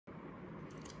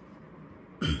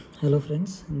Hello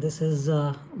friends, this is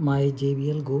my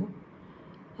JBL Go,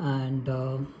 and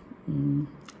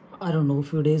I don't know, a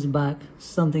few days back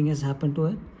something has happened to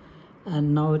it,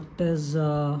 and now it is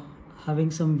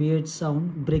having some weird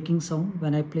sound, breaking sound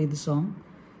when I play the song.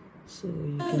 So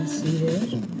you can see here,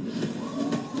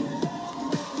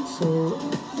 so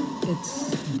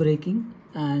it's breaking,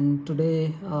 and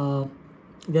today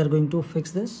we are going to fix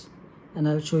this, and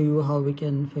I'll show you how we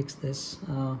can fix this.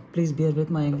 Please bear with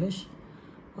my English.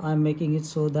 I'm making it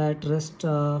so that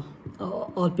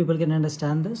all people can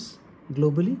understand this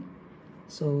globally.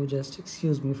 So just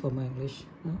excuse me for my English.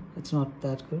 No, it's not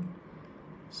that good.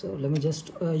 So let me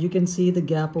just, you can see the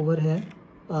gap over here.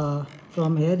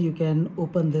 From here you can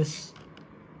open this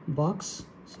box.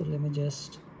 So let me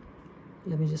just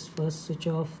first switch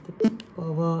off the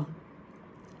power,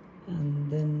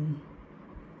 and then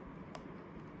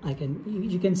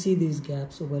you can see these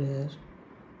gaps over here.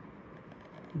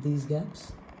 These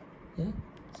gaps. Yeah,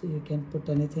 so you can put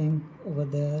anything over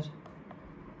there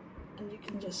and you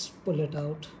can just pull it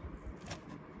out.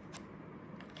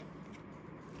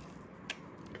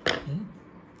 Yeah,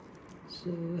 so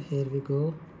here we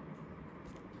go.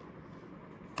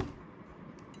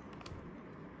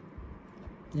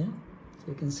 Yeah, so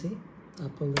you can see I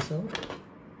pull this out.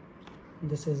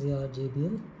 This is your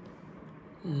JBL,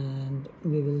 and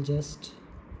we will just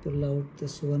pull out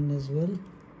this one as well.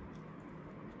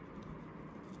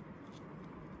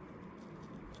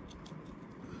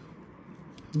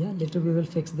 Yeah, later we will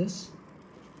fix this.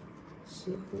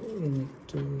 So we need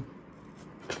to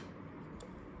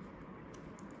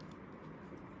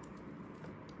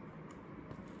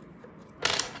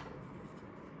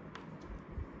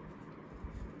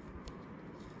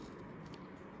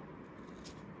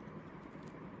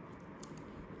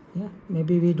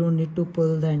maybe we don't need to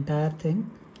pull the entire thing.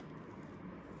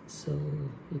 So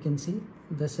you can see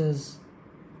this is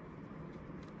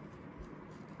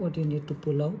what you need to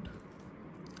pull out,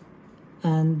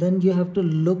 and then you have to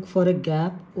look for a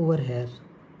gap over here.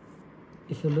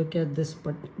 If you look at this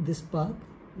part,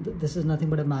 this is nothing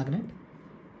but a magnet,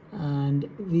 and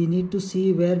we need to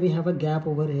see where we have a gap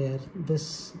over here.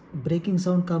 This breaking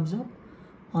sound comes up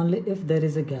only if there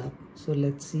is a gap. So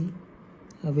let's see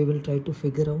how we will try to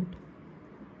figure out.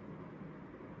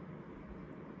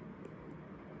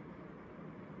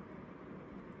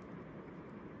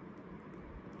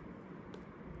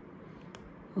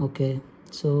 Okay,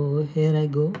 so here I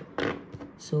go.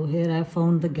 So here I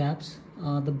found the gaps,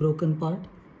 the broken part.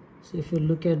 So if you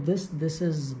look at this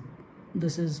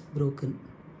is broken.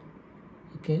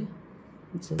 Okay,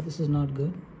 so this is not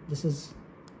good. This is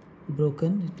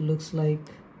broken. It looks like.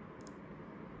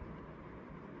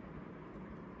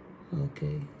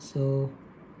 Okay, so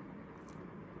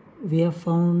we have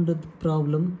found the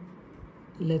problem.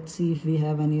 Let's see if we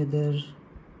have any other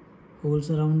holes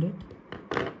around it.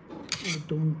 I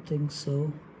don't think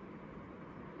so.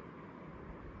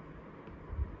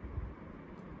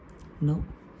 No,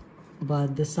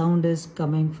 but the sound is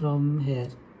coming from here,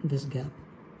 this gap.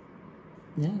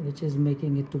 Yeah, which is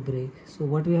making it to break. So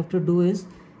what we have to do is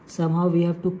somehow we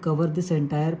have to cover this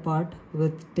entire part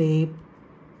with tape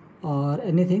or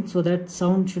anything so that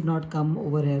sound should not come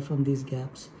over here from these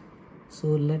gaps. So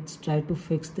let's try to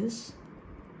fix these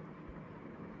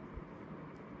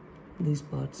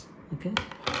parts. Okay.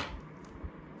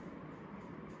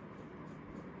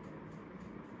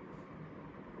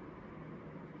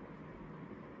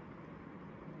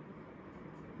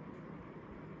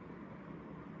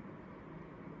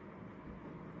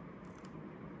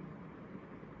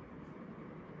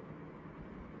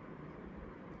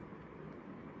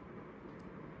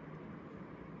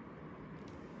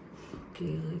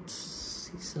 Okay, let's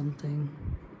see something.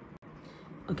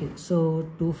 Okay, so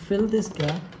to fill this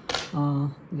gap,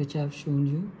 which I've shown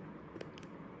you,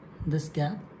 this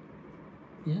gap,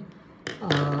 yeah,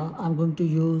 I'm going to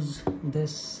use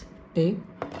this tape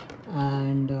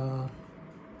and a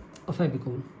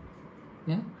Fevicol,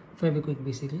 yeah, Feviquick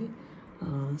basically.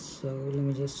 So let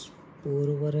me just pour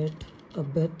over it a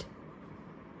bit.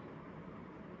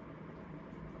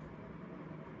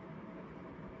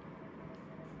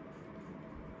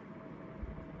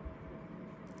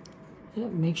 Yeah,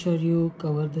 make sure you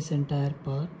cover this entire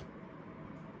part.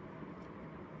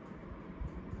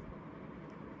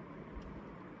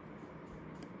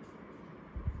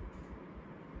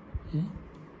 Yeah,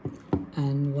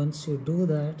 and once you do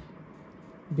that,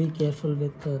 be careful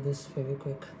with this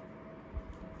Feviquick.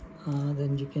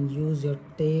 Then you can use your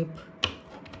tape.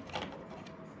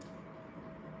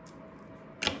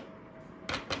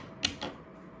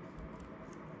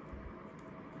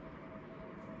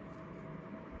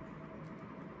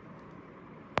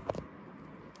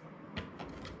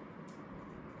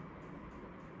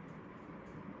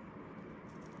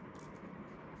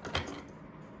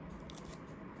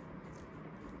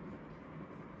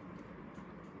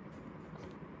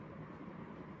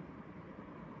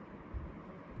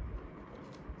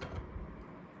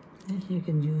 You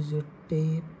can use your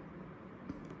tape.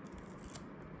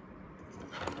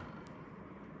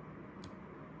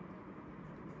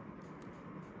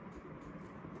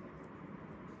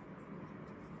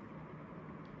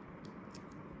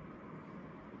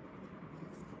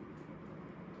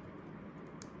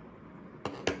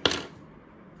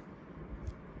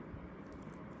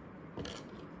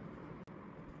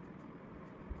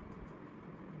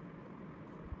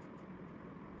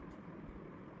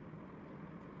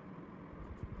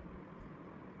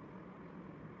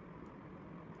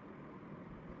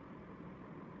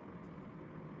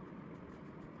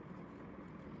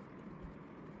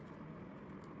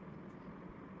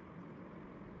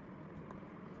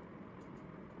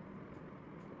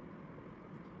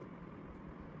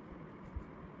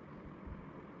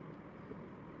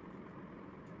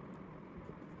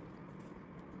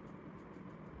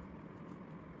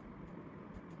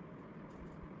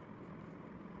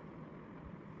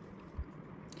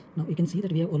 Now you can see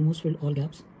that we have almost filled all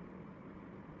gaps.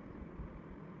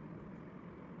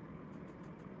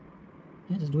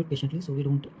 Yeah, just do it patiently so we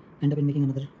don't end up in making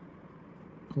another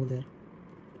hole there.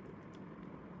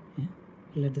 Yeah,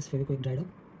 let this Fevikwik dry up.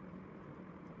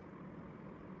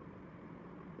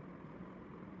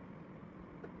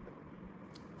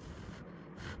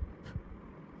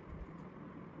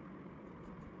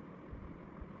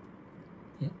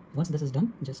 Yeah, once this is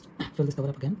done, just fill this cover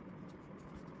up again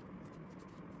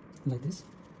like this,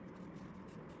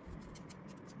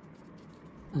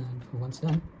 and once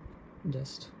done,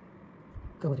 just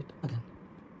cover it again.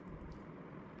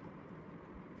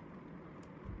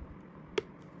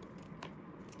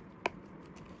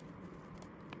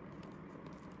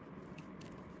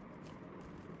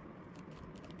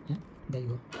 Yeah, there you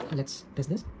go. Let's test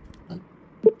this.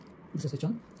 This is switch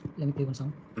on. Let me play one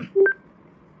sound.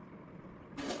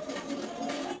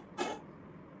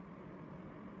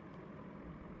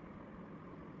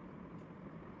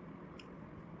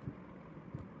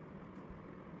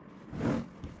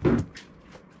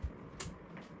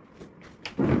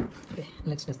 Okay,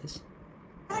 let's test this.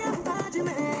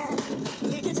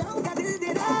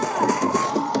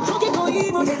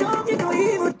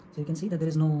 So you can see that there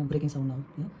is no breaking sound now.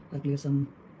 Yeah, I'll clear some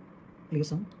clear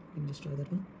sound. Let me just try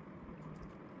that one.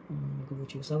 Go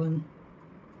with you 7,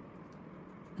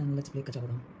 and let's play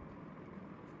Kachabadam.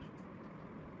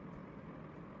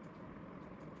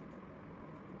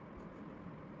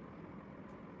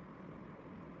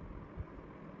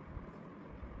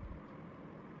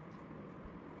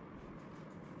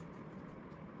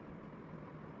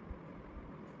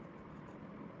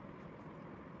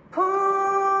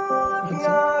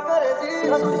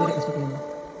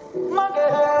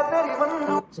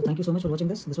 So thank you so much for watching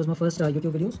this. This was my first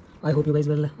YouTube videos. I hope you guys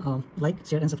will like,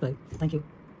 share and subscribe. Thank you.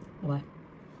 Bye bye.